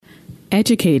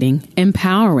Educating,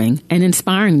 empowering, and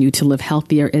inspiring you to live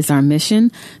healthier is our mission.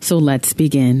 So let's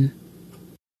begin.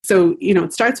 So,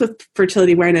 it starts with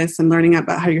fertility awareness and learning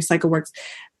about how your cycle works.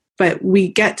 But we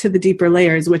get to the deeper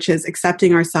layers, which is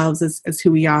accepting ourselves as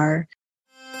who we are.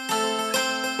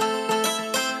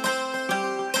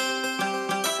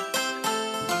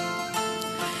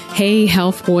 Hey,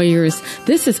 health warriors.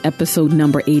 This is episode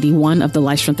number 81 of the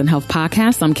Life, Strength, and Health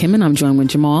podcast. I'm Kim and I'm joined with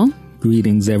Jamal.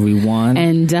 Greetings, everyone.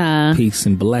 And peace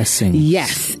and blessings.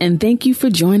 Yes. And thank you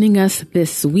for joining us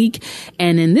this week.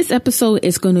 And in this episode,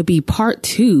 it's going to be part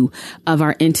 2 of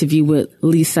our interview with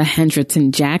Lisa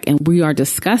Hendrickson Jack. And we are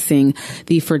discussing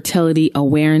the fertility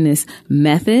awareness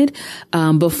method.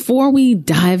 Before we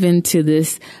dive into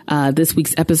this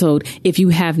week's episode, if you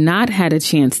have not had a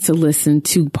chance to listen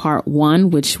to part 1,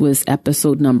 which was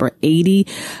episode number 80,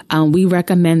 we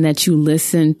recommend that you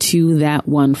listen to that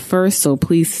one first. So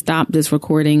please stop this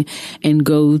recording and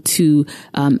go to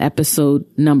episode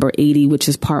number 80, which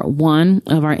is part 1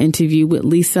 of our interview with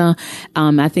Lisa.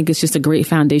 I think it's just a great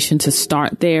foundation to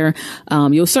start there.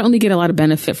 You'll certainly get a lot of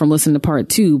benefit from listening to part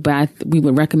 2, but we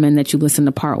would recommend that you listen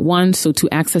to part 1. So to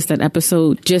access that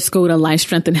episode, just go to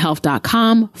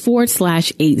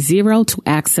lifestrengthandhealth.com/80 to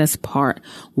access part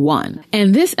 1.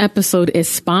 And this episode is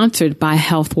sponsored by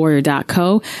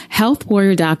HealthWarrior.co.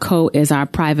 HealthWarrior.co is our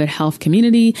private health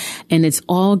community, and it's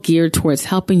all geared towards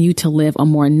helping you to live a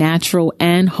more natural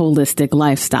and holistic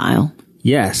lifestyle.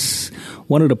 Yes.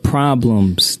 One of the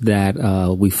problems that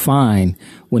we find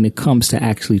when it comes to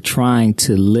actually trying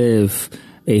to live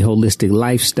a holistic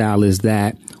lifestyle is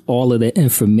that all of the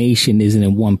information isn't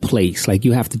in one place. Like,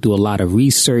 you have to do a lot of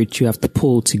research. You have to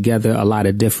pull together a lot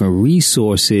of different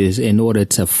resources in order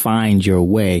to find your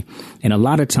way. And a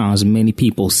lot of times, many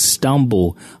people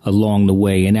stumble along the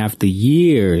way. And after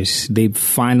years, they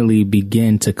finally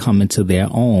begin to come into their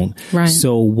own. Right.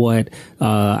 So what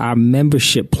our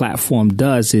membership platform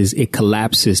does is it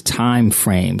collapses time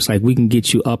frames. Like, we can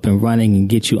get you up and running and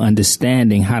get you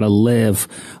understanding how to live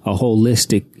a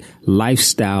holistic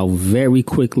lifestyle very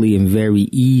quickly and very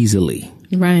easily.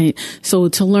 Right. So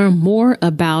to learn more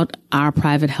about our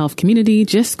private health community,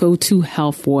 just go to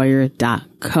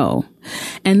healthwarrior.co.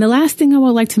 And the last thing I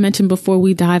would like to mention before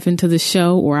we dive into the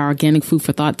show or our organic food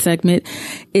for thought segment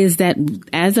is that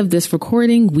as of this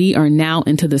recording, we are now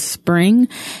into the spring,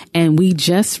 and we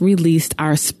just released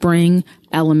our spring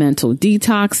elemental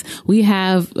detox. We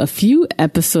have a few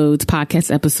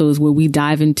podcast episodes where we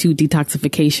dive into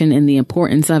detoxification and the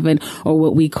importance of it, or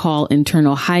what we call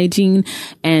internal hygiene.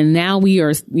 And now we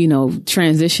are,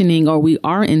 transitioning, or we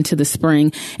are into the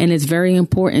spring, and it's very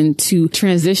important to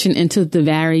transition into the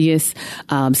various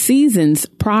seasons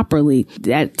properly.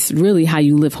 That's really how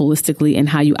you live holistically and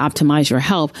how you optimize your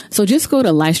health. So just go to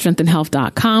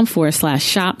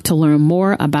lifestrengthandhealth.com/shop to learn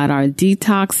more about our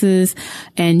detoxes.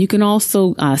 And you can also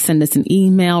send us an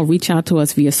email, reach out to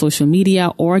us via social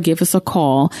media, or give us a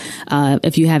call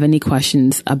if you have any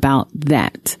questions about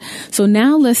that. So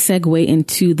now let's segue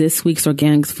into this week's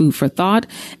organic food for thought.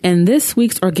 And this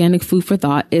week's organic food for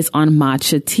thought is on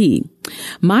matcha tea.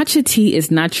 Matcha tea is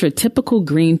not your typical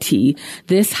green tea.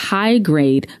 This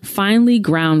high-grade, finely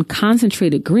ground,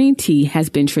 concentrated green tea has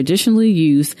been traditionally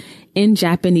used in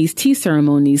Japanese tea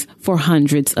ceremonies for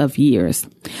hundreds of years.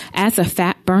 As a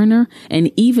fat burner and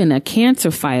even a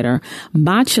cancer fighter,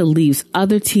 matcha leaves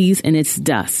other teas in its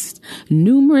dust.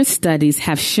 Numerous studies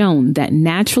have shown that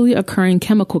naturally occurring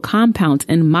chemical compounds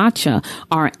in matcha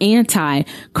are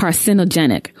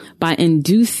anti-carcinogenic by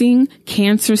inducing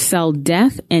cancer cell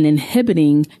death and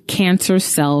inhibiting cancer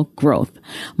cell growth.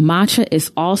 Matcha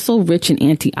is also rich in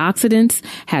antioxidants,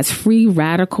 has free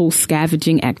radical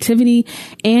scavenging activity,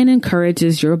 and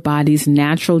encourages your body's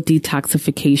natural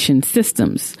detoxification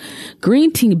systems.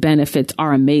 Green tea benefits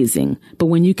are amazing, but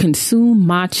when you consume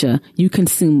matcha, you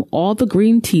consume all the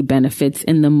green tea benefits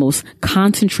in the most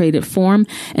concentrated form,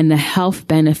 and the health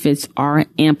benefits are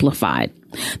amplified.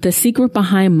 The secret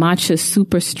behind matcha's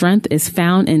super strength is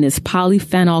found in its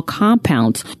polyphenol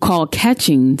compounds called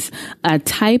catechins, a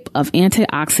type of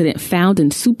antioxidant found in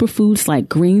superfoods like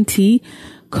green tea,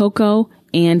 cocoa,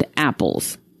 and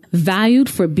apples. Valued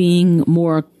for being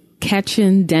more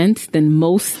catechin dense than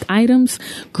most items,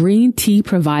 green tea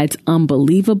provides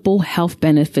unbelievable health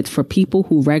benefits for people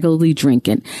who regularly drink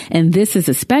it. And this is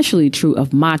especially true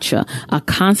of matcha, a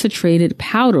concentrated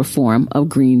powder form of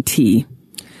green tea.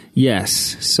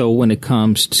 Yes. So when it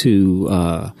comes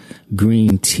to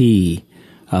green tea,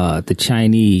 the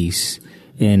Chinese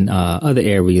and other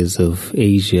areas of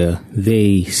Asia,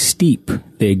 they steep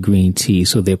their green tea.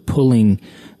 So they're pulling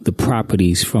the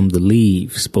properties from the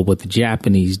leaves. But what the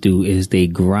Japanese do is they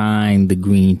grind the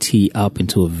green tea up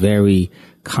into a very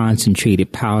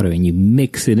concentrated powder, and you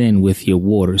mix it in with your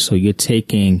water. So you're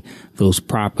taking those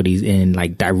properties in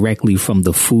like directly from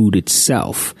the food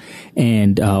itself.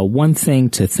 And one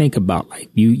thing to think about, like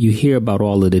you hear about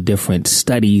all of the different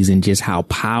studies and just how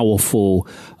powerful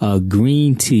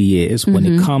green tea is. When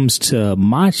it comes to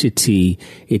matcha tea,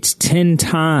 it's 10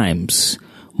 times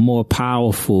more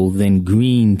powerful than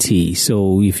green tea.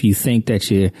 So if you think that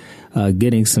you're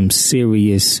getting some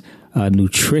serious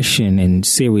nutrition and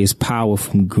serious power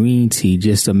from green tea,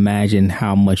 just imagine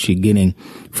how much you're getting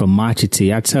from matcha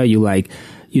tea. I tell you, like,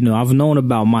 you know, I've known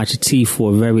about matcha tea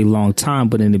for a very long time,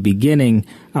 but in the beginning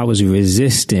I was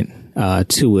resistant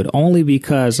to it, only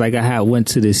because like I went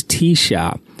to this tea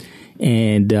shop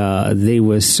and they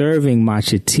were serving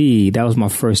matcha tea. That was my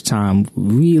first time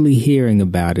really hearing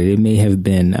about it. It may have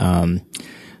been a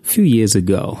few years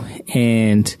ago.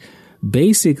 And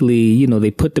basically, you know, they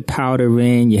put the powder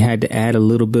in, you had to add a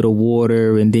little bit of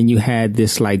water, and then you had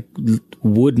this like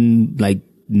wooden, like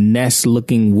nest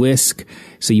looking whisk.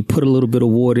 So you put a little bit of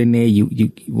water in there.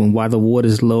 While the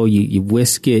water's low, you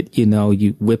whisk it, you know,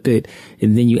 you whip it,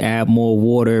 and then you add more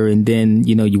water, and then,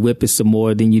 you know, you whip it some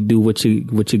more. Then you do what you're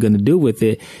going to do with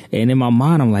it. And in my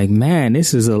mind, I'm like, man,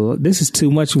 this is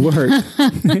too much work.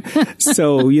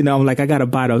 So, you know, I'm like, I got to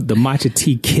buy the matcha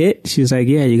tea kit. She's like,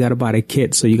 yeah, you got to buy the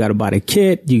kit. So you got to buy the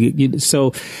kit.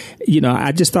 So, you know,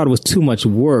 I just thought it was too much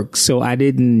work. So I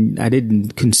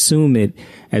didn't consume it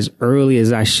as early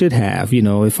as I should have. You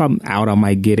know, if I'm out, I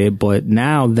might get it. But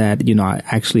now that, you know, I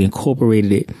actually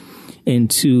incorporated it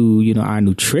into, you know, our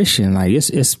nutrition, like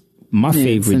it's my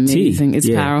favorite tea. It's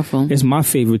powerful. It's my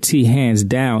favorite tea, hands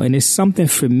down. And it's something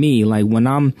for me, like when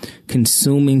I'm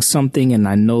consuming something and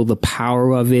I know the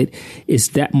power of it, it's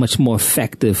that much more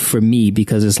effective for me,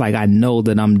 because it's like I know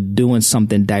that I'm doing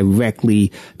something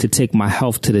directly to take my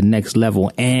health to the next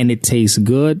level, and it tastes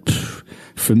good.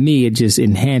 For me, it just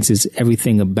enhances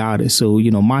everything about it. So,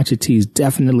 you know, matcha tea is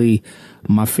definitely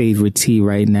my favorite tea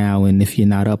right now. And if you're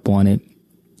not up on it,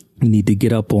 you need to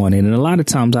get up on it. And a lot of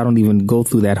times I don't even go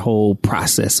through that whole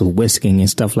process of whisking and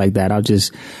stuff like that. I'll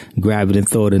just grab it and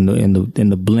throw it in the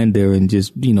blender and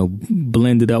just, you know,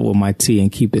 blend it up with my tea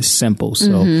and keep it simple.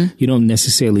 So you don't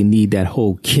necessarily need that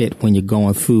whole kit when you're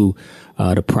going through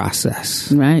the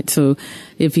process. Right. So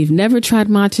if you've never tried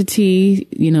matcha tea,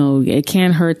 you know, it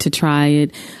can't hurt to try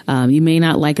it. You may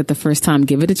not like it the first time.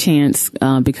 Give it a chance,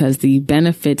 because the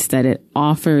benefits that it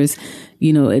offers,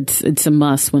 you know, it's a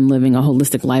must when living a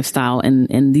holistic lifestyle.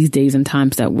 And these days and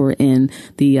times that we're in,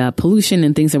 the pollution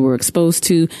and things that we're exposed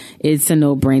to, it's a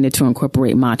no-brainer to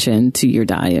incorporate matcha into your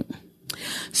diet.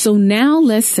 So now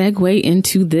let's segue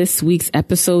into this week's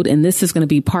episode. And this is going to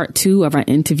be part 2 of our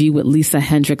interview with Lisa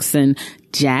Hendrickson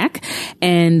Jack.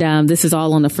 And this is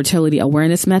all on the fertility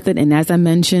awareness method. And as I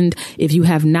mentioned, if you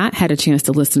have not had a chance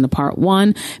to listen to part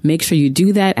 1, make sure you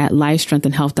do that at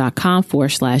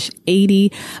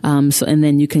lifestrengthandhealth.com/80. And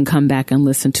then you can come back and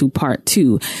listen to part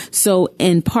 2. So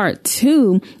in part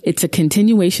 2, it's a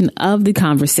continuation of the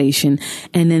conversation.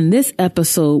 And in this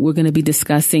episode, we're going to be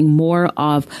discussing more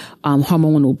of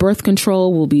hormonal birth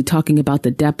control. We'll be talking about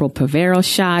the Depo-Provera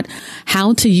shot,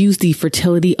 how to use the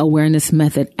fertility awareness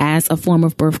method as a form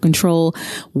of birth control.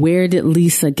 Where did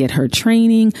Lisa get her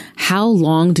training? How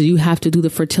long do you have to do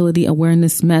the fertility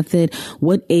awareness method?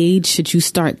 What age should you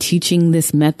start teaching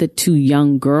this method to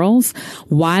young girls?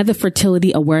 Why the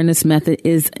fertility awareness method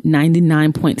is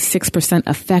 99.6%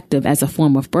 effective as a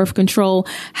form of birth control,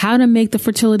 how to make the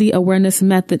fertility awareness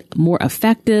method more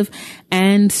effective,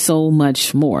 and so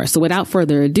much more. So without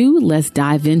further ado, let's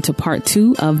dive into part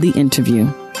 2 of the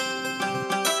interview.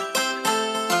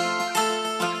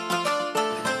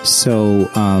 So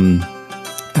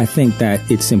I think that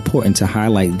it's important to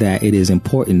highlight that it is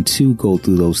important to go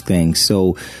through those things.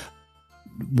 So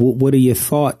what are your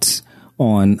thoughts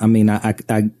on, I mean,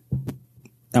 I'm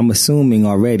assuming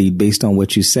already based on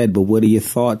what you said, but what are your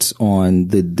thoughts on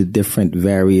the different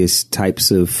various types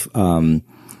of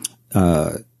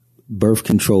birth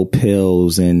control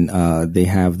pills, and they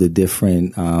have the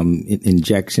different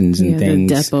injections and things.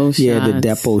 The Depo the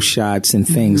Depo shots and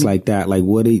things like that. Like,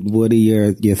 what are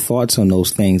your thoughts on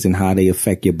those things and how they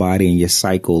affect your body and your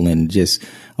cycle and just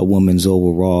a woman's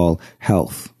overall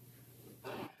health?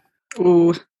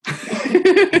 Ooh.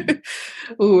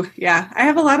 Ooh, yeah. I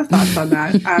have a lot of thoughts on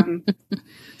that.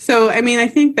 So, I mean, I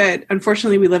think that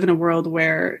unfortunately we live in a world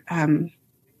where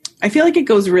I feel like it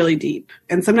goes really deep,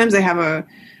 and sometimes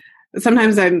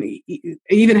sometimes I'm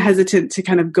even hesitant to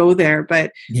kind of go there,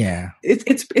 but yeah,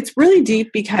 it's really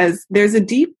deep because there's a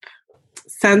deep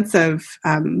sense of,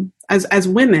 as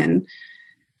women,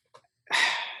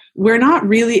 we're not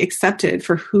really accepted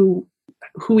for who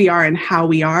we are and how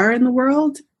we are in the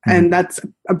world. And that's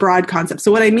a broad concept.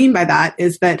 So what I mean by that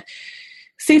is that,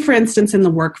 say, for instance, in the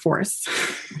workforce,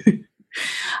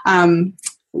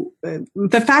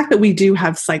 the fact that we do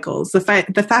have cycles, the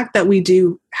fact that we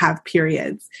do have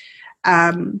periods,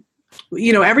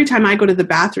 every time I go to the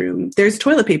bathroom, there's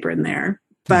toilet paper in there,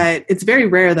 but it's very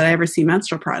rare that I ever see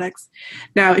menstrual products.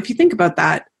 Now, if you think about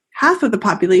that, half of the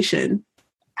population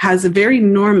has a very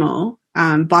normal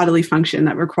bodily function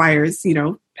that requires,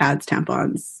 pads,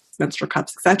 tampons, menstrual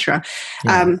cups, etc.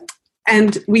 Yeah.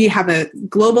 And we have a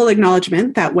global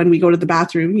acknowledgement that when we go to the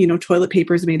bathroom, toilet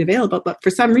paper is made available, but for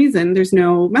some reason, there's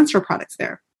no menstrual products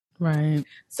there. Right.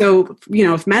 So,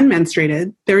 if men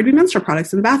menstruated, there would be menstrual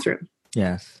products in the bathroom.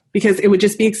 Yes. Because it would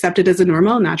just be accepted as a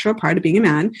normal, natural part of being a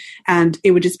man, and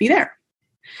it would just be there.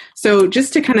 So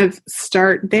just to kind of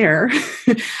start there,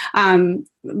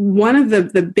 one of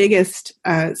the biggest,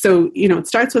 it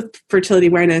starts with fertility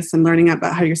awareness and learning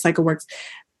about how your cycle works.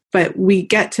 But we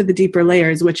get to the deeper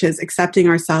layers, which is accepting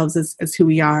ourselves as who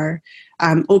we are,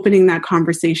 opening that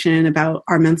conversation about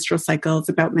our menstrual cycles,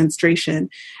 about menstruation,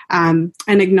 and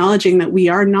acknowledging that we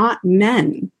are not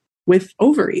men with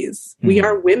ovaries. Mm-hmm. We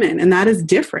are women, and that is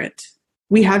different.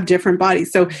 We have different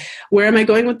bodies. So where am I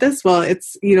going with this? Well,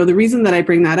 it's, the reason that I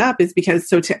bring that up is because,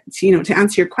 to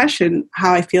answer your question,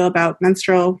 how I feel about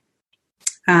menstrual,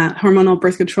 hormonal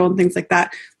birth control and things like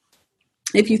that.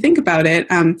 If you think about it,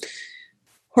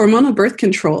 hormonal birth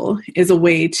control is a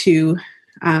way to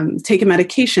take a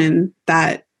medication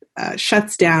that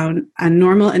shuts down a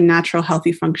normal and natural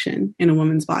healthy function in a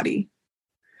woman's body.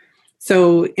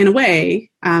 So in a way,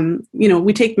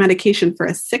 we take medication for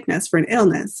a sickness, for an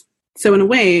illness. So in a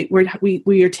way,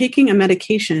 we are taking a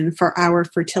medication for our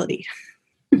fertility.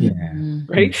 Yeah.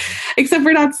 Right? Except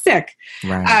we're not sick.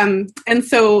 Right. And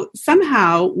so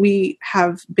somehow we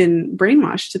have been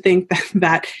brainwashed to think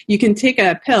that you can take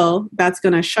a pill that's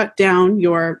going to shut down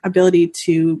your ability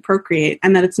to procreate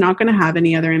and that it's not going to have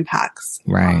any other impacts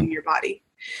on your body.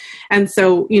 And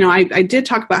so, I did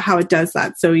talk about how it does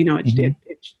that. So,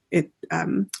 it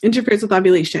interferes with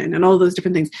ovulation and all those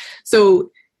different things.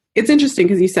 So it's interesting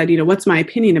because you said, what's my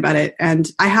opinion about it? And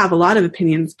I have a lot of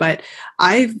opinions, but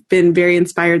I've been very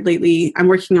inspired lately. I'm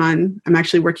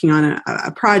actually working on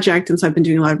a project. And so I've been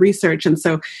doing a lot of research. And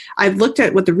so I've looked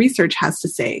at what the research has to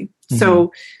say. Mm-hmm.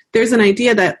 So there's an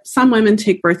idea that some women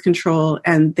take birth control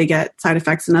and they get side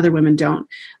effects and other women don't.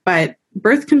 But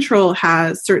birth control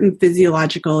has certain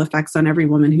physiological effects on every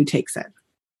woman who takes it.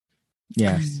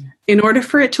 Yes. In order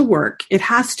for it to work, it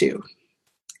has to.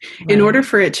 Right. In order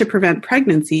for it to prevent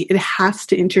pregnancy, it has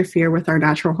to interfere with our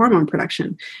natural hormone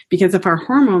production. Because if our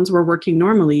hormones were working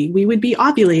normally, we would be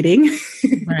ovulating,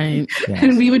 right?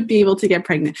 And we would be able to get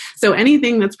pregnant. So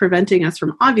anything that's preventing us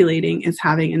from ovulating is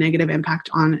having a negative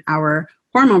impact on our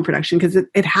hormone production because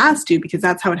it has to, because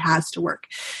that's how it has to work.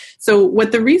 So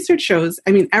what the research shows,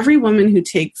 every woman who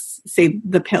takes, say,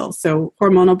 the pill, so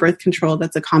hormonal birth control,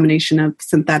 that's a combination of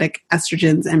synthetic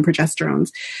estrogens and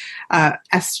progesterones,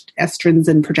 estrins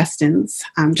and progestins,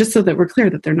 just so that we're clear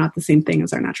that they're not the same thing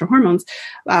as our natural hormones.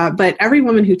 But every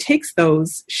woman who takes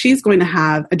those, she's going to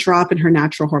have a drop in her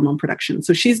natural hormone production.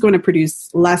 So she's going to produce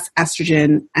less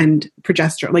estrogen and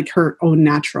progesterone, like her own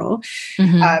natural.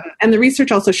 Mm-hmm. And the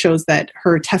research also shows that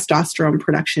her testosterone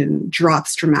production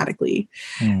drops dramatically.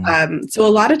 Mm. So a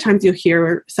lot of times you'll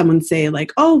hear someone say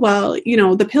like, oh, well,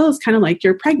 the pill is kind of like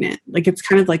you're pregnant. Like it's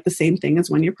kind of like the same thing as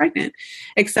when you're pregnant,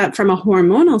 except from a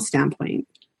hormonal standpoint.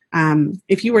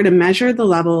 If you were to measure the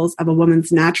levels of a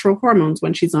woman's natural hormones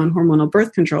when she's on hormonal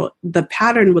birth control, the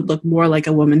pattern would look more like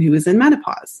a woman who is in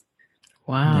menopause.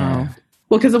 Wow. Yeah.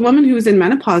 Well, because a woman who is in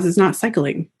menopause is not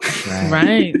cycling.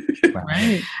 Right.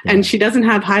 Right. And she doesn't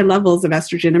have high levels of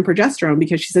estrogen and progesterone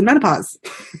because she's in menopause.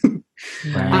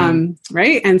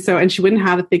 Right. And she wouldn't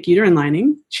have a thick uterine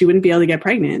lining. She wouldn't be able to get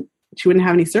pregnant. She wouldn't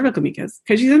have any cervical mucus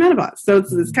because she's in menopause. So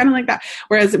it's kind of like that.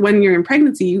 Whereas when you're in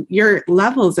pregnancy, your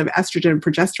levels of estrogen and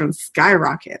progesterone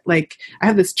skyrocket. Like I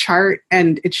have this chart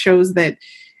and it shows that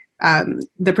the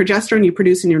progesterone you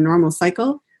produce in your normal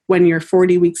cycle, when you're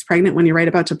 40 weeks pregnant, when you're right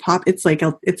about to pop, it's like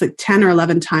 10 or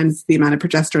 11 times the amount of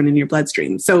progesterone in your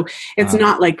bloodstream. So it's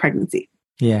not like pregnancy.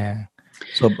 Yeah.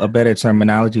 So a better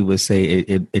terminology would say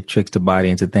it tricks the body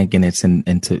into thinking it's in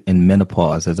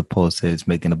menopause as opposed to it's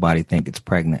making the body think it's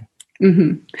pregnant.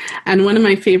 Mm-hmm. And one of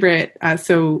my favorite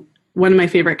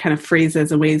kind of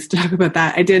phrases and ways to talk about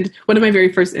that, I did one of my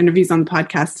very first interviews on the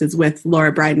podcast is with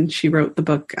Laura Brydon. She wrote the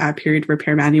book, Period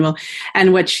Repair Manual.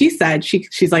 And what she said,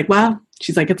 she's like, well,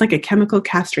 She's like, it's like a chemical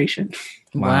castration.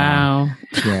 Wow.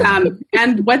 Yeah.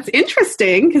 And what's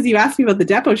interesting, because you asked me about the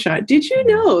Depo shot, did you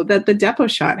know that the Depo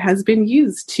shot has been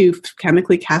used to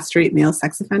chemically castrate male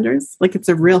sex offenders? Like, it's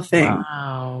a real thing.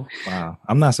 Wow. Wow.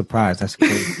 I'm not surprised. That's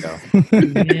crazy, though.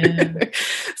 Yeah.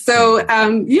 So,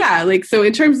 so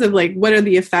in terms of like, what are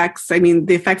the effects? I mean,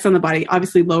 the effects on the body,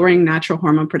 obviously lowering natural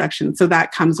hormone production. So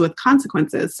that comes with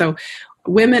consequences. So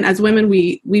as women,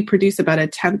 we produce about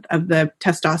 1/10 of the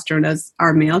testosterone as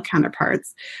our male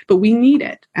counterparts, but we need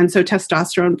it. And so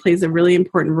testosterone plays a really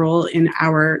important role in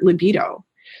our libido.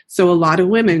 So a lot of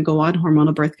women go on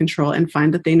hormonal birth control and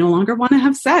find that they no longer want to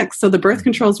have sex. So the birth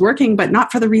control is working, but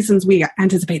not for the reasons we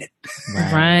anticipated.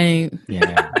 Right.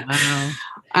 Yeah. Wow.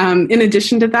 In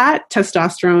addition to that,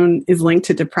 testosterone is linked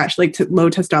to depression, low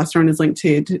testosterone is linked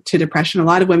to depression. A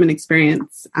lot of women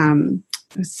experience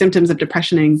symptoms of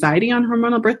depression and anxiety on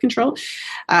hormonal birth control.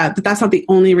 But that's not the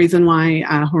only reason why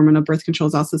hormonal birth control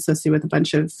is also associated with a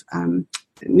bunch of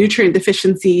nutrient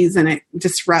deficiencies, and it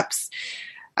disrupts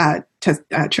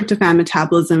tryptophan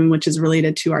metabolism, which is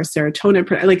related to our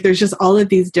serotonin. Like, there's just all of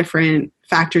these different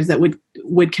factors that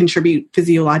would contribute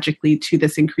physiologically to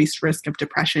this increased risk of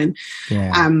depression.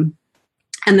 Yeah. And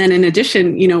then in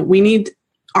addition, we need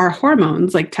our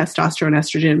hormones like testosterone,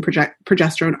 estrogen, and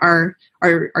progesterone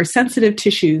are sensitive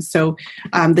tissues. So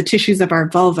the tissues of our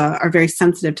vulva are very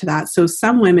sensitive to that. So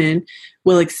some women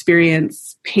will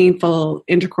experience painful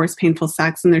intercourse, painful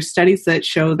sex. And there's studies that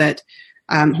show that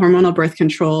hormonal birth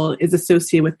control is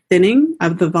associated with thinning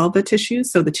of the vulva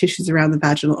tissues, so the tissues around the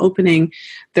vaginal opening.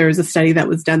 There's a study that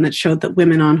was done that showed that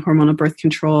women on hormonal birth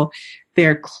control,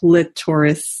 their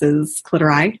clitori,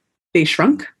 they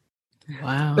shrunk.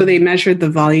 Wow. So they measured the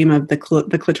volume of the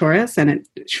clitoris, and it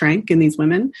shrank in these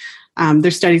women.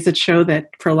 There's studies that show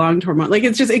that prolonged hormone, like,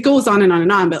 it goes on and on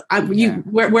and on. But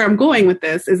where I'm going with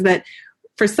this is that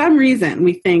for some reason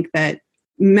we think that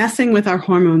messing with our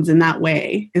hormones in that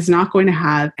way is not going to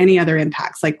have any other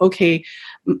impacts. Like, okay,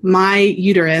 my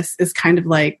uterus is kind of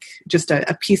like just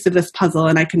a piece of this puzzle,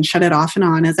 and I can shut it off and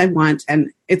on as I want, and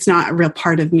it's not a real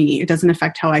part of me. It doesn't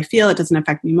affect how I feel. It doesn't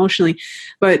affect me emotionally.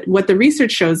 But what the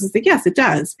research shows is that, yes, it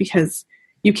does, because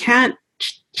you can't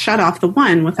shut off the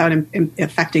one without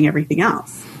affecting everything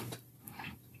else.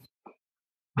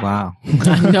 Wow.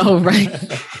 I know, right?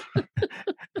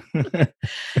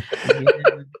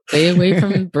 Stay away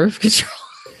from birth control.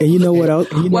 And you know what else?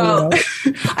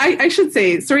 I should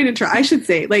say, sorry to interrupt. I should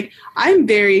say, like, I'm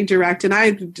very direct, and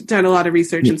I've done a lot of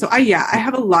research. And so I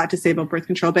have a lot to say about birth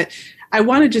control, but I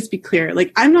want to just be clear.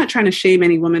 Like, I'm not trying to shame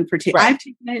any woman for taking, I've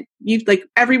taken it.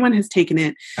 Everyone has taken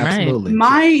it. Absolutely.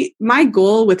 My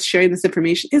goal with sharing this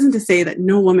information isn't to say that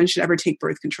no woman should ever take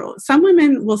birth control. Some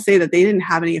women will say that they didn't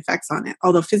have any effects on it,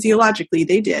 although physiologically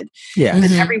they did. Yeah. And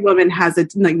every woman has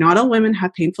it. Like, not all women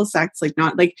have painful sex.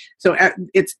 So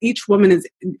it's each woman is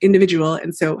individual,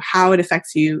 and so how it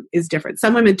affects you is different.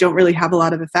 Some women don't really have a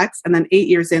lot of effects, and then 8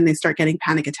 years in they start getting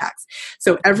panic attacks.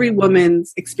 So every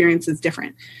woman's experience is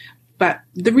different. But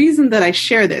the reason that I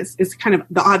share this is kind of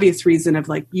the obvious reason of,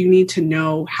 like, you need to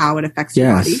know how it affects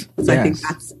your body. So I think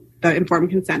that's the informed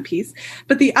consent piece.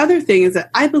 But the other thing is that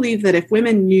I believe that if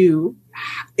women knew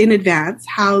in advance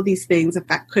how these things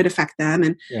could affect them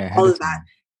and all of that,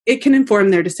 it can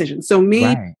inform their decision. So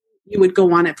maybe you would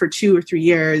go on it for 2 or 3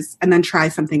 years and then try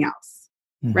something else,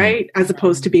 right? As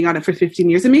opposed to being on it for 15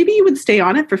 years. And maybe you would stay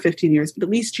on it for 15 years, but at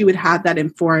least you would have that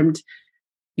informed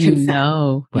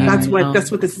consent. That's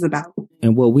what this is about.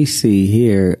 And what we see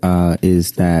here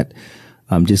is that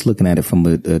just looking at it from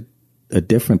a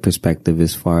different perspective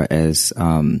as far as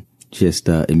just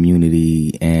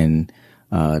immunity and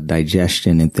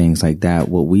digestion and things like that,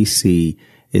 what we see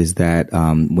is that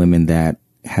women that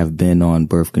have been on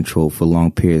birth control for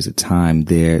long periods of time,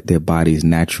 their body's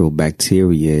natural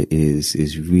bacteria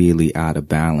is really out of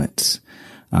balance.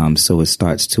 So it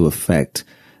starts to affect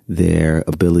their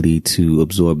ability to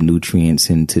absorb nutrients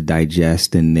and to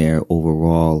digest, and their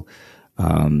overall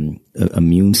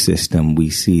immune system.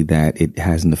 We see that it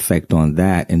has an effect on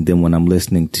that. And then when I'm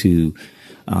listening to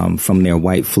from their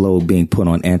white flow being put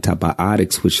on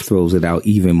antibiotics, which throws it out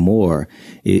even more,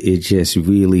 it just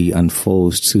really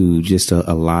unfolds to just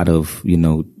a lot of,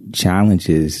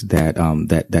 challenges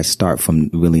that start from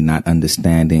really not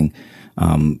understanding,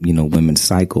 women's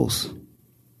cycles.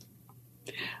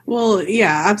 Well,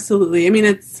 yeah, absolutely. I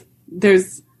mean,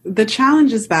 there's the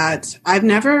challenge is that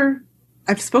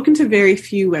I've spoken to very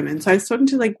few women. So I've spoken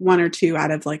to like 1 or 2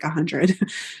 out of like 100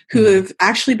 who have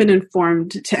actually been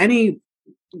informed to any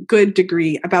good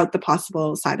degree about the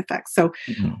possible side effects. So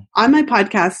on my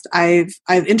podcast,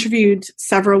 I've interviewed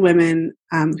several women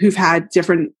who've had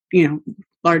different,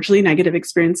 largely negative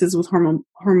experiences with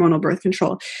hormonal birth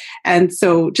control. And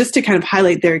so just to kind of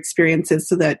highlight their experiences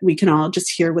so that we can all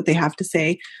just hear what they have to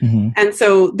say. Mm-hmm. And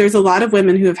so there's a lot of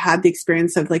women who have had the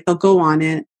experience of like, they'll go on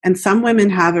it, and some women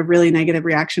have a really negative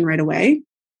reaction right away.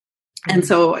 Mm-hmm. And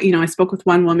so, I spoke with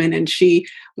one woman and she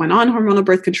went on hormonal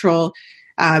birth control.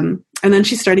 And then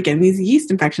she started getting these yeast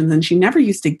infections, and she never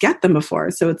used to get them before.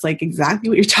 So it's like exactly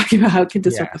what you're talking about, how it can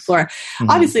disrupt the flora. Mm-hmm.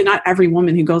 Obviously, not every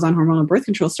woman who goes on hormonal birth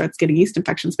control starts getting yeast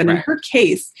infections, but in her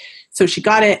case, so she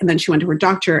got it, and then she went to her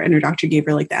doctor, and her doctor gave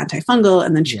her like the antifungal,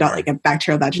 and then she got like a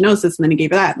bacterial vaginosis, and then he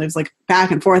gave her that. And it was like back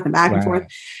and forth and back and forth.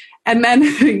 And then,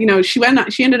 she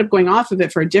ended up going off of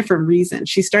it for a different reason.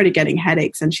 She started getting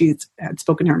headaches, and she had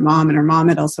spoken to her mom, and her mom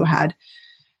had also had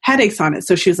headaches on it.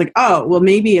 So she was like, oh, well,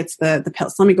 maybe it's the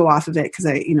pills. Let me go off of it because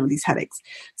these headaches.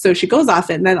 So she goes off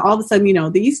it, and then all of a sudden,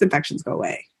 the yeast infections go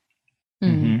away.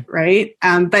 Mm-hmm. Right.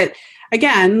 But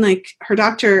again, like her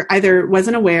doctor either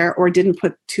wasn't aware or didn't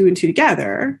put two and two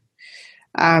together.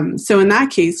 So in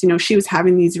that case, she was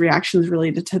having these reactions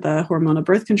related to the hormonal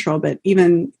birth control. But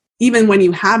even when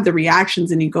you have the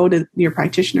reactions and you go to your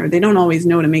practitioner, they don't always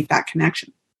know to make that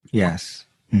connection. Yes.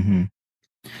 Mm-hmm.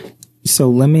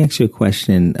 So let me ask you a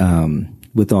question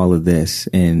with all of this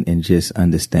and just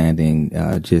understanding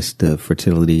just the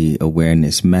fertility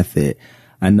awareness method.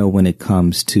 I know when it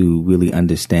comes to really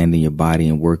understanding your body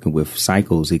and working with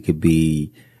cycles, it could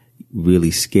be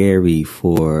really scary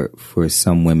for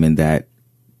some women that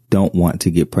don't want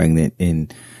to get pregnant.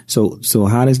 And so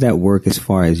how does that work as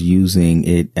far as using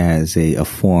it as a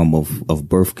form of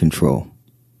birth control?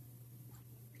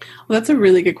 Well, that's a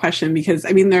really good question because,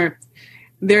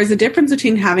 there's a difference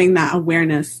between having that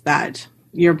awareness that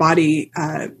your body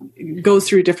goes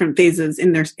through different phases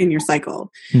in your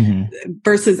cycle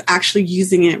versus actually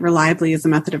using it reliably as a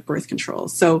method of birth control.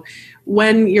 So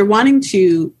when you're wanting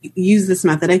to use this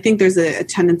method, I think there's a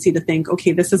tendency to think,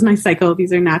 okay, this is my cycle.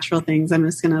 These are natural things. I'm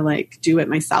just going to do it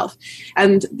myself.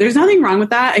 And there's nothing wrong with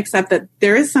that, except that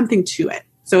there is something to it.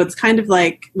 So it's kind of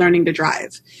like learning to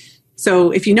drive.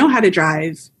 So if you know how to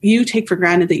drive, you take for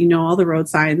granted that you know all the road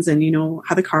signs and you know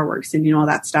how the car works and you know all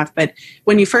that stuff. But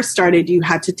when you first started, you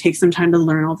had to take some time to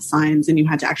learn all the signs and you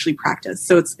had to actually practice.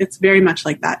 So it's very much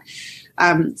like that.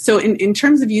 So in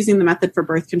terms of using the method for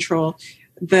birth control,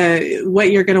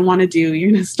 what you're going to want to do,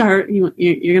 you're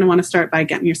going to want to start by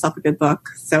getting yourself a good book.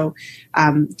 So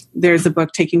there's a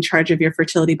book, Taking Charge of Your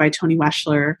Fertility by Toni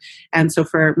Weschler. And so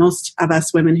for most of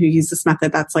us women who use this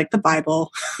method, that's like the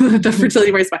Bible, the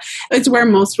fertility awareness Bible. It's where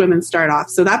most women start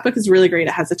off. So that book is really great.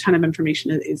 It has a ton of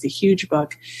information. It is a huge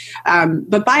book.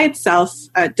 But by itself,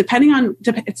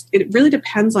 it really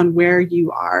depends on where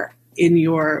you are in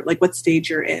your, what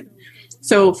stage you're in.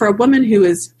 So for a woman who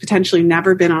has potentially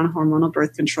never been on hormonal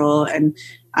birth control and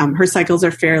her cycles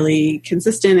are fairly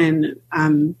consistent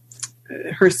and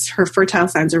her fertile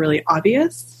signs are really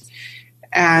obvious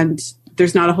and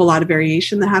there's not a whole lot of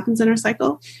variation that happens in her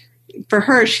cycle, for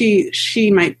her, she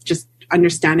might just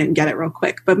understand it and get it real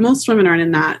quick. But most women aren't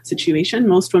in that situation.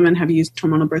 Most women have used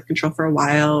hormonal birth control for a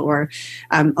while, or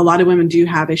a lot of women do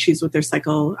have issues with their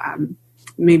cycle.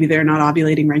 Maybe they're not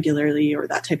ovulating regularly or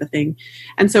that type of thing.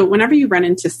 And so whenever you run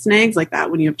into snags like that,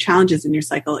 when you have challenges in your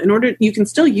cycle, you can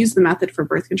still use the method for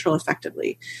birth control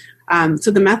effectively.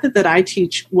 So the method that I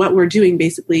teach, what we're doing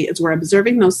basically is we're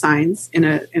observing those signs in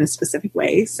a specific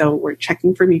way. So we're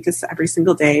checking for mucus every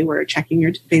single day. We're checking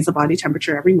your basal body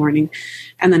temperature every morning.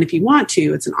 And then if you want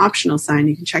to, it's an optional sign.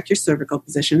 You can check your cervical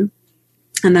position.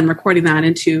 And then recording that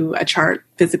into a chart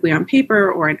physically on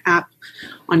paper or an app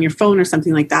on your phone or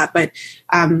something like that. But,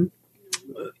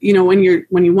 when you're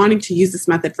wanting to use this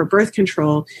method for birth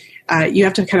control, you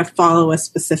have to kind of follow a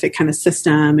specific kind of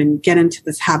system and get into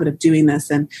this habit of doing this.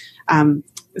 And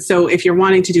so if you're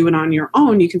wanting to do it on your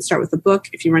own, you can start with a book.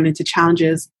 If you run into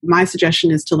challenges, my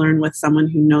suggestion is to learn with someone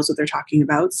who knows what they're talking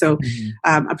about. So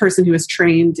a person who is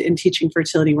trained in teaching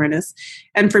fertility awareness.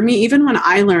 And for me, even when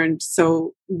I learned,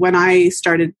 so when I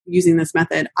started using this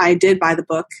method, I did buy the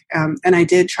book and I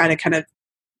did try to kind of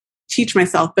teach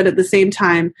myself. But at the same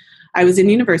time, I was in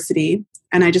university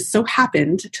and I just so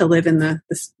happened to live in the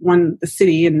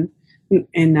city in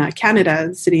Canada,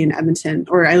 the city in Edmonton,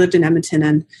 or I lived in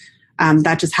Edmonton, and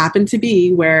that just happened to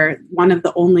be where one of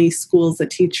the only schools that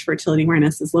teach fertility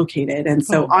awareness is located. And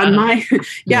so on my,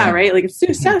 right, like it's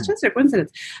just a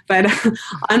coincidence. But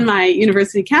on my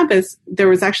university campus, there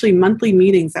was actually monthly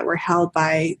meetings that were held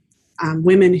by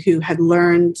women who had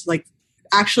learned,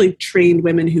 actually trained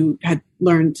women who had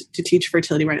learned to teach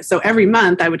fertility awareness. So every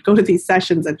month I would go to these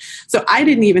sessions. And so I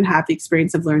didn't even have the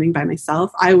experience of learning by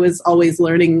myself. I was always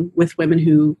learning with women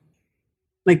who,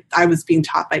 I was being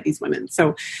taught by these women.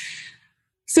 So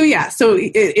So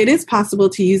it is possible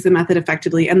to use the method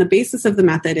effectively. And the basis of the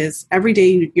method is every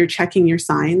day you're checking your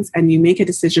signs and you make a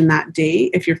decision that day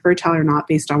if you're fertile or not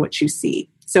based on what you see.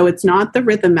 So it's not the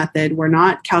rhythm method. We're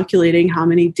not calculating how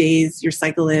many days your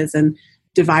cycle is and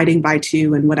dividing by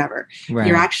 2 and whatever. Right.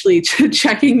 You're actually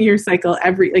checking your cycle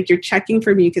you're checking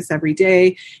for mucus every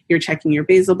day. You're checking your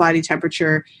basal body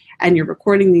temperature and you're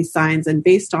recording these signs. And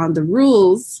based on the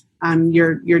rules,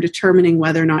 you're determining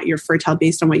whether or not you're fertile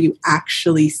based on what you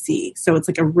actually see. So it's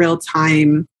like a real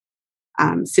time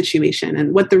situation.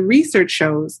 And what the research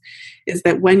shows is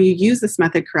that when you use this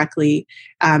method correctly,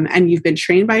 and you've been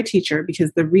trained by a teacher,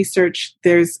 because the research,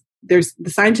 there's the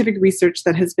scientific research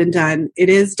that has been done. It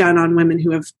is done on women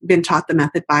who have been taught the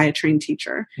method by a trained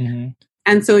teacher. Mm-hmm.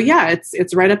 And so,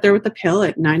 it's right up there with the pill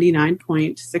at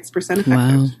 99.6% effective.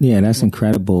 Wow. Yeah, that's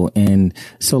incredible. And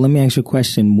so let me ask you a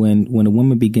question. When a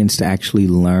woman begins to actually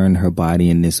learn her body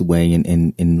in this way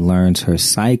and learns her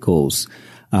cycles,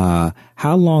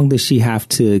 how long does she have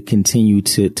to continue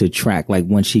to track? Like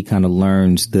once she kind of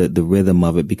learns the rhythm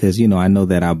of it, because, I know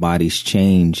that our bodies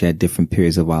change at different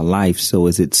periods of our life. So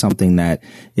is it something that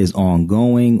is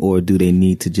ongoing, or do they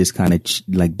need to just kind of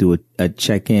do a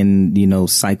check-in,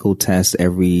 cycle test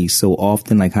every so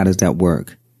often? Like, how does that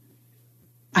work?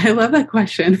 I love that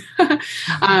question.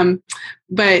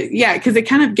 But yeah, because it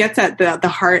kind of gets at the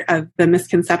heart of the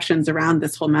misconceptions around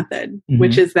this whole method, mm-hmm.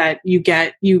 which is that you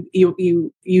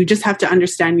just have to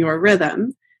understand your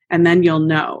rhythm and then you'll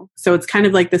know. So it's kind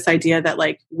of like this idea that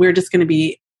we're just going to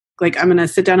be I'm going to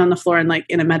sit down on the floor and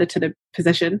in a meditative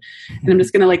position, and I'm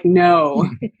just going to know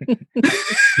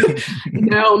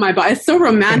my body. It's so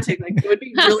romantic. It would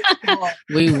be really cool.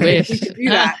 We wish we could do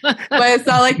that, but it's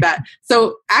not like that.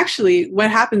 So actually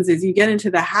what happens is you get into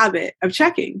the habit of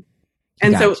checking.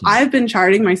 And so I've been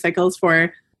charting my cycles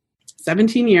for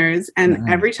 17 years. And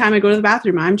every time I go to the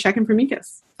bathroom, I'm checking for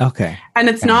mucus. Okay. And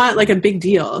it's not a big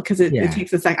deal because it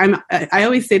takes a sec. I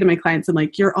always say to my clients, I'm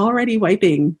you're already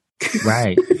wiping.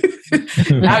 Right.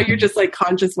 Now you're just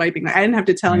conscious wiping. I didn't have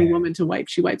to tell any woman to wipe.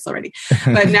 She wipes already.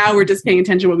 But now we're just paying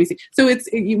attention to what we see. So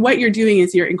what you're doing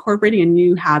is you're incorporating a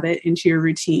new habit into your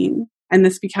routine. And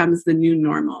this becomes the new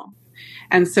normal.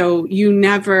 And so you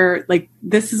never,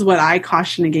 this is what I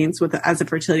caution against as a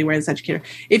fertility awareness educator.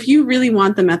 If you really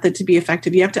want the method to be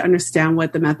effective, you have to understand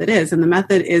what the method is. And the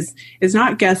method is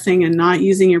not guessing and not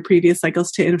using your previous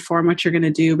cycles to inform what you're going to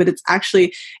do, but it's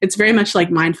very much like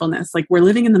mindfulness. We're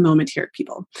living in the moment here,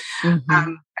 people.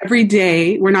 Mm-hmm. Every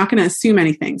day, we're not going to assume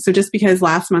anything. So just because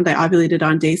last month I ovulated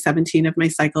on day 17 of my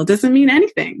cycle doesn't mean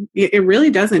anything. It really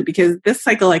doesn't, because this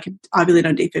cycle I could ovulate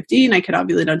on day 15. I could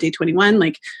ovulate on day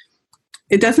 21.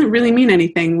 It doesn't really mean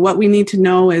anything. What we need to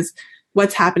know is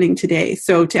what's happening today.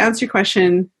 So to answer your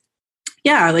question,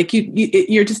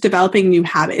 you're just developing new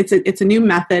habits. It's a new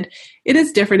method. It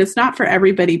is different. It's not for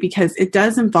everybody because it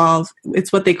does involve,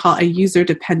 it's what they call a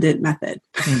user-dependent method.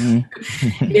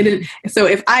 Mm-hmm. So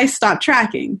if I stop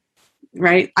tracking,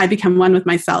 right, I become one with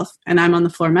myself and I'm on the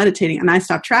floor meditating and I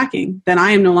stop tracking, then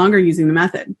I am no longer using the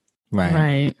method.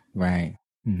 Right.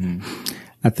 Mm-hmm.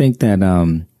 I think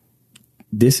that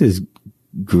this is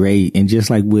great. And just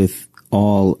like with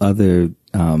all other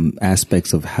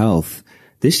aspects of health,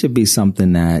 this should be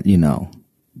something that,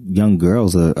 young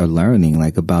girls are learning,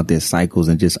 about their cycles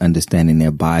and just understanding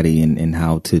their body and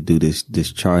how to do this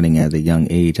charting at a young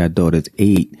age. Our daughter's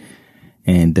 8.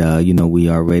 And, we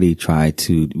already try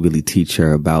to really teach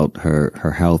her about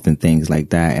her health and things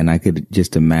like that. And I could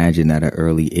just imagine at an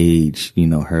early age,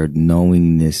 her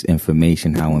knowing this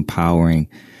information, how empowering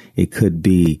it could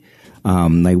be.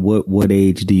 What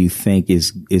age do you think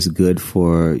is good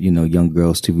for, young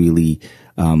girls to really,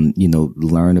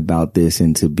 learn about this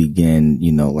and to begin,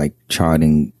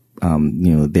 charting,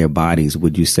 their bodies?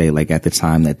 Would you say at the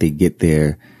time that they get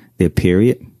their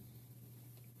period?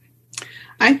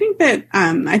 I think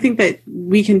that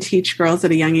we can teach girls at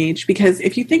a young age, because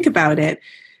if you think about it,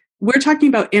 we're talking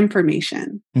about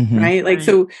information, mm-hmm. right?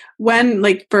 So when,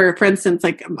 for instance,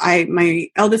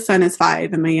 my eldest son is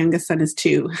 5 and my youngest son is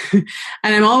 2. And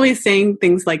I'm always saying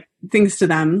things to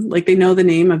them, they know the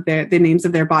names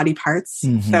of their body parts.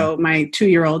 Mm-hmm. So my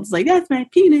 2-year-old's that's my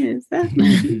penis. That's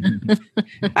my penis.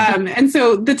 And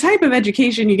so the type of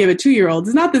education you give a 2-year-old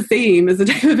is not the same as the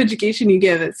type of education you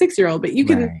give a 6-year-old, but you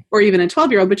can, or even a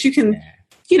 12-year-old, but you can,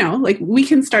 we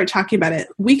can start talking about it.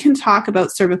 We can talk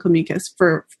about cervical mucus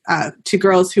to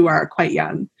girls who are quite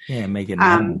young. Yeah, make it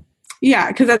normal.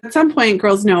 Because at some point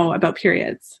girls know about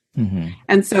periods. Mm-hmm.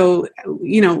 And so,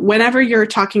 whenever you're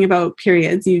talking about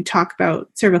periods, you talk about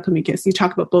cervical mucus, you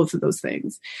talk about both of those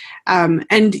things.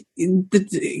 And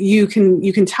you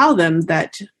can tell them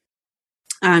that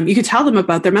You could tell them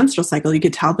about their menstrual cycle. You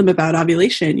could tell them about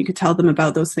ovulation. You could tell them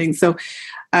about those things. So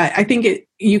I think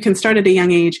you can start at a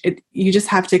young age. You just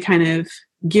have to kind of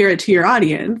gear it to your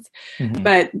audience. Mm-hmm.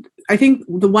 But I think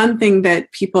the one thing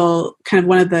that people kind of,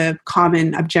 one of the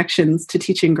common objections to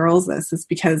teaching girls this is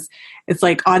because it's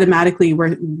like automatically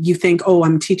where you think, oh,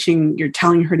 you're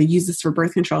telling her to use this for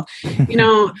birth control.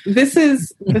 This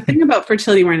is the thing about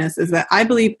fertility awareness, is that I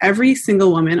believe every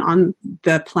single woman on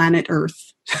the planet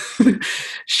Earth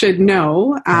should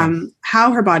know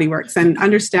how her body works and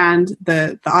understand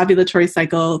the ovulatory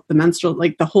cycle, the menstrual,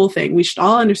 like the whole thing. We should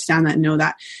all understand that and know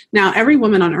that. Now, every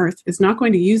woman on Earth is not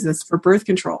going to use this for birth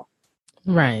control.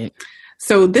 Right.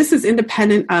 So this is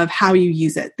independent of how you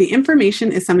use it. The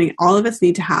information is something all of us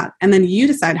need to have, and then you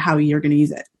decide how you're going to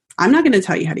use it. I'm not going to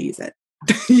tell you how to use it.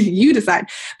 You decide,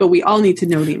 but we all need to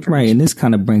know the information. Right. And this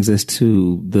kind of brings us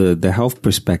to the health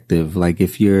perspective. Like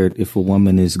if a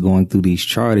woman is going through these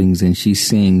chartings and she's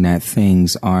seeing that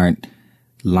things aren't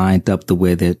lined up the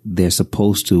way that they're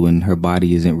supposed to, and her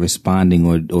body isn't responding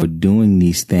or doing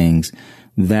these things,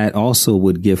 that also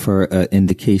would give her an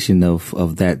indication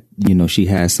of that, she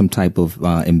has some type of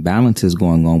imbalances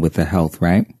going on with her health,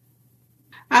 right?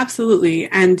 Absolutely.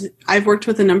 And I've worked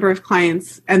with a number of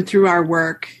clients, and through our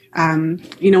work,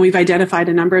 we've identified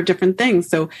a number of different things.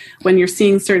 So when you're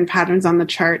seeing certain patterns on the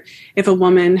chart, if a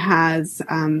woman has,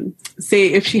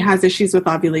 if she has issues with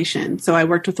ovulation. So I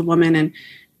worked with a woman, and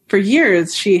for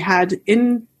years she had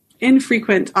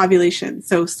infrequent ovulation.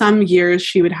 So some years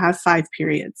she would have 5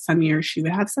 periods. Some years she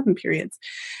would have 7 periods.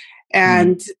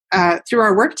 And through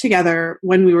our work together,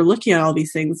 when we were looking at all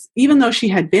these things, even though she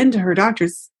had been to her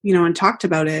doctors, and talked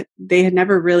about it, they had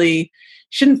never really,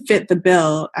 shouldn't fit the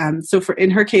bill. So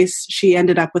in her case, she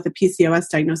ended up with a PCOS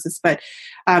diagnosis. But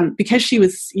because she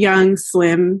was young,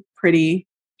 slim, pretty,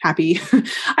 happy,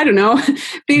 I don't know,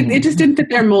 it just didn't fit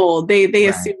their mold. They right.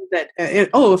 assumed that,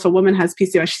 if a woman has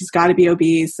PCOS, she's got to be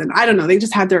obese. And I don't know, they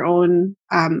just had their own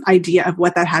idea of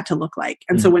what that had to look like.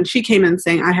 And so when she came in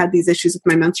saying, I had these issues with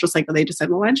my menstrual cycle, they just said,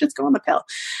 well, why don't you just go on the pill?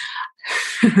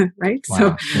 Right.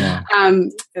 Wow.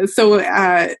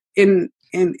 So,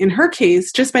 in her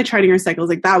case, just by charting her cycles,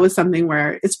 like that was something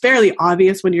where it's fairly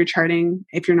obvious when you're charting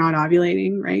if you're not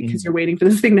ovulating, right? Because you're waiting for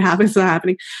this thing to happen. It's not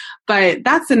happening. But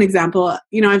that's an example.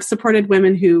 I've supported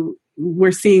women who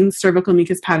were seeing cervical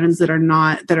mucus patterns that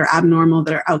are abnormal,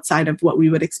 that are outside of what we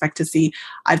would expect to see.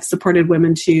 I've supported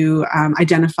women to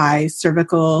identify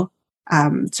cervical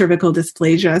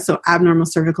dysplasia, so abnormal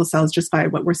cervical cells, just by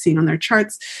what we're seeing on their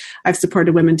charts. I've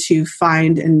supported women to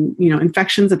find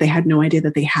infections that they had no idea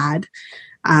that they had,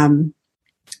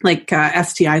 like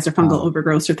STIs or fungal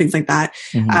overgrowths or things like that,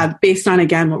 based on,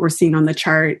 again, what we're seeing on the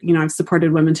chart. I've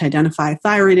supported women to identify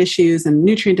thyroid issues and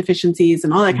nutrient deficiencies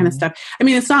and all that kind of stuff. I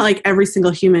mean, it's not like every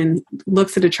single human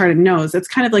looks at a chart and knows. It's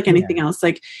kind of like anything else.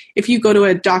 Like if you go to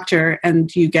a doctor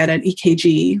and you get an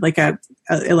EKG, like a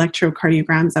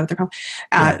electrocardiogram, is that what they're called?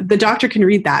 The doctor can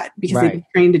read that because they've been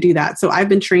trained to do that. So I've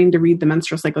been trained to read the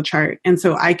menstrual cycle chart. And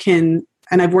so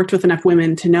I've worked with enough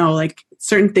women to know like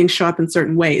certain things show up in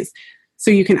certain ways. So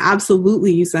you can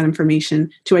absolutely use that information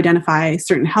to identify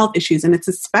certain health issues. And it's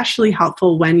especially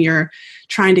helpful when you're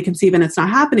trying to conceive and it's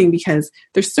not happening, because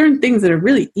there's certain things that are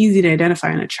really easy to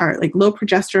identify on a chart, like low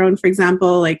progesterone, for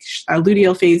example, like a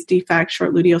luteal phase defect,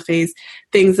 short luteal phase,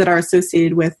 things that are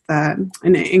associated with an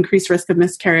increased risk of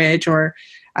miscarriage or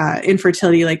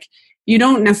infertility. Like you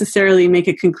don't necessarily make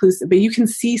it conclusive, but you can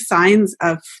see signs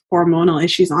of hormonal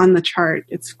issues on the chart.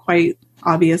 It's quite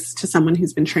obvious to someone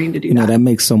who's been trained to do that. That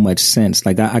makes so much sense.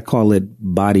 Like I call it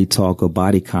body talk or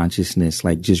body consciousness,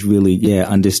 like just really,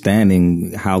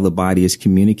 understanding how the body is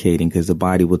communicating, because the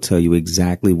body will tell you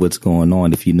exactly what's going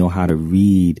on if you know how to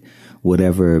read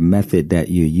whatever method that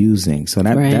you're using. So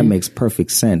that makes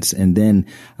perfect sense. And then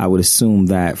I would assume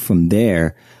that from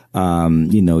there,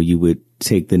 you would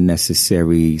take the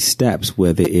necessary steps,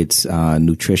 whether it's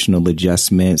nutritional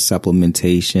adjustment,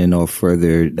 supplementation, or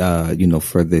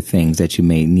further things that you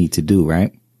may need to do,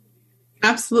 right?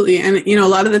 Absolutely. And, a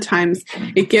lot of the times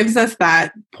it gives us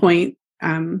that point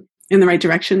in the right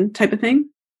direction type of thing.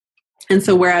 And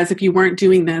so whereas if you weren't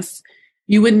doing this,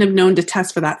 you wouldn't have known to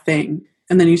test for that thing.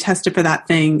 And then you test it for that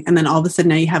thing. And then all of a sudden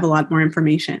now you have a lot more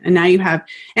information. And now you have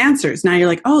answers. Now you're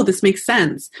like, oh, this makes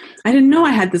sense. I didn't know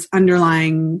I had this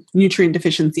underlying nutrient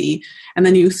deficiency. And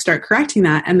then you start correcting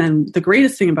that. And then the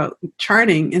greatest thing about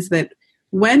charting is that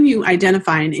when you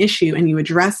identify an issue and you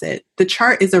address it, the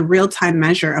chart is a real-time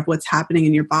measure of what's happening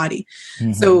in your body.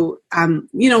 Mm-hmm. So,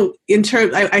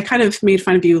 I kind of made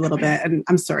fun of you a little bit, and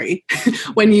I'm sorry,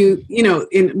 when we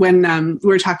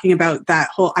were talking about that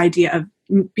whole idea of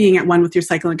being at one with your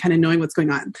cycle and kind of knowing what's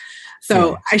going on.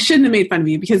 So I shouldn't have made fun of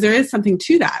you, because there is something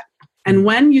to that. And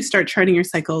when you start charting your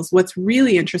cycles, what's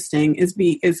really interesting is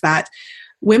that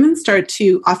women start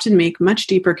to often make much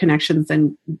deeper connections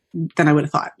than I would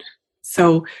have thought.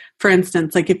 So for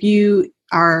instance, like if you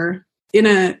are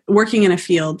working in a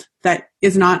field that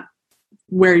is not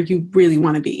where you really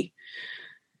want to be,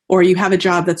 or you have a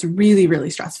job that's really, really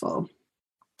stressful,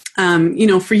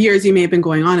 for years you may have been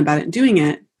going on about it and doing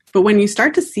it. But when you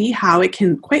start to see how it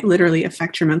can quite literally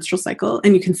affect your menstrual cycle,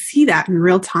 and you can see that in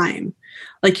real time,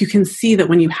 like you can see that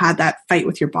when you had that fight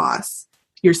with your boss,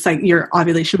 your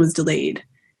ovulation was delayed.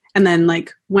 And then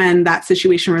like when that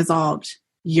situation resolved,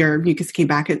 your mucus came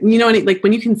back. Like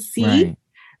when you can see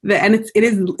that, and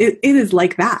it is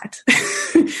like that.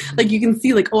 Like you can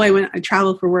see like, oh, I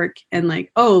traveled for work, and like,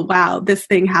 oh, wow, this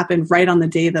thing happened right on the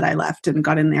day that I left and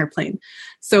got in the airplane.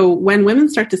 So when women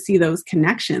start to see those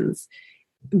connections,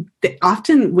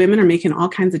 often women are making all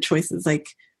kinds of choices, like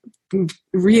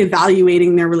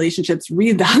reevaluating their relationships,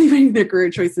 reevaluating their career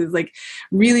choices, like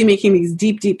really making these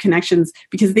deep, deep connections,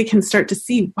 because they can start to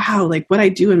see, wow, like what I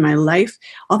do in my life,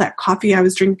 all that coffee I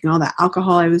was drinking, all that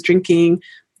alcohol I was drinking,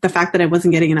 the fact that I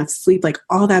wasn't getting enough sleep, like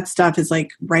all that stuff is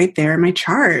like right there in my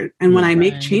chart. And when I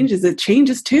make changes, it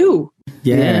changes too.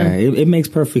 Yeah. It makes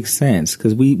perfect sense,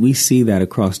 because we see that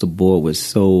across the board with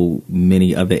so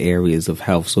many other areas of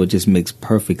health. So it just makes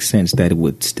perfect sense that it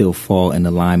would still fall in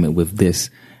alignment with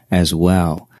this as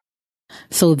well.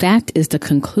 So that is the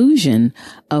conclusion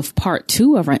of part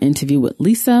 2 of our interview with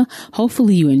Lisa.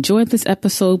 Hopefully you enjoyed this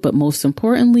episode, but most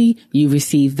importantly, you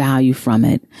received value from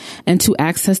it. And to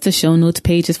access the show notes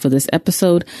pages for this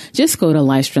episode, just go to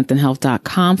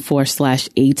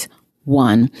lifestrengthandhealth.com/81.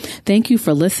 Thank you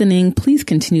for listening. Please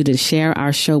continue to share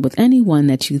our show with anyone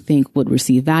that you think would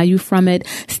receive value from it.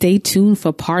 Stay tuned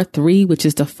for part 3, which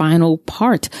is the final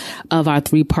part of our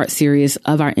 3-part series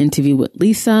of our interview with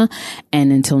Lisa.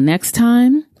 And until next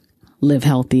time, live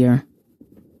healthier.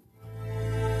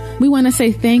 We want to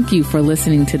say thank you for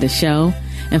listening to the show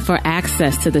and for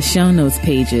access to the show notes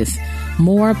pages,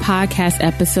 more podcast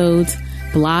episodes,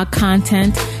 blog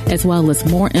content, as well as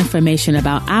more information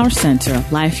about our center,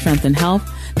 Life, Strength, and Health,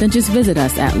 then just visit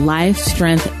us at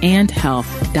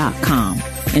lifestrengthandhealth.com.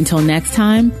 Until next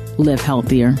time, live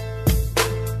healthier.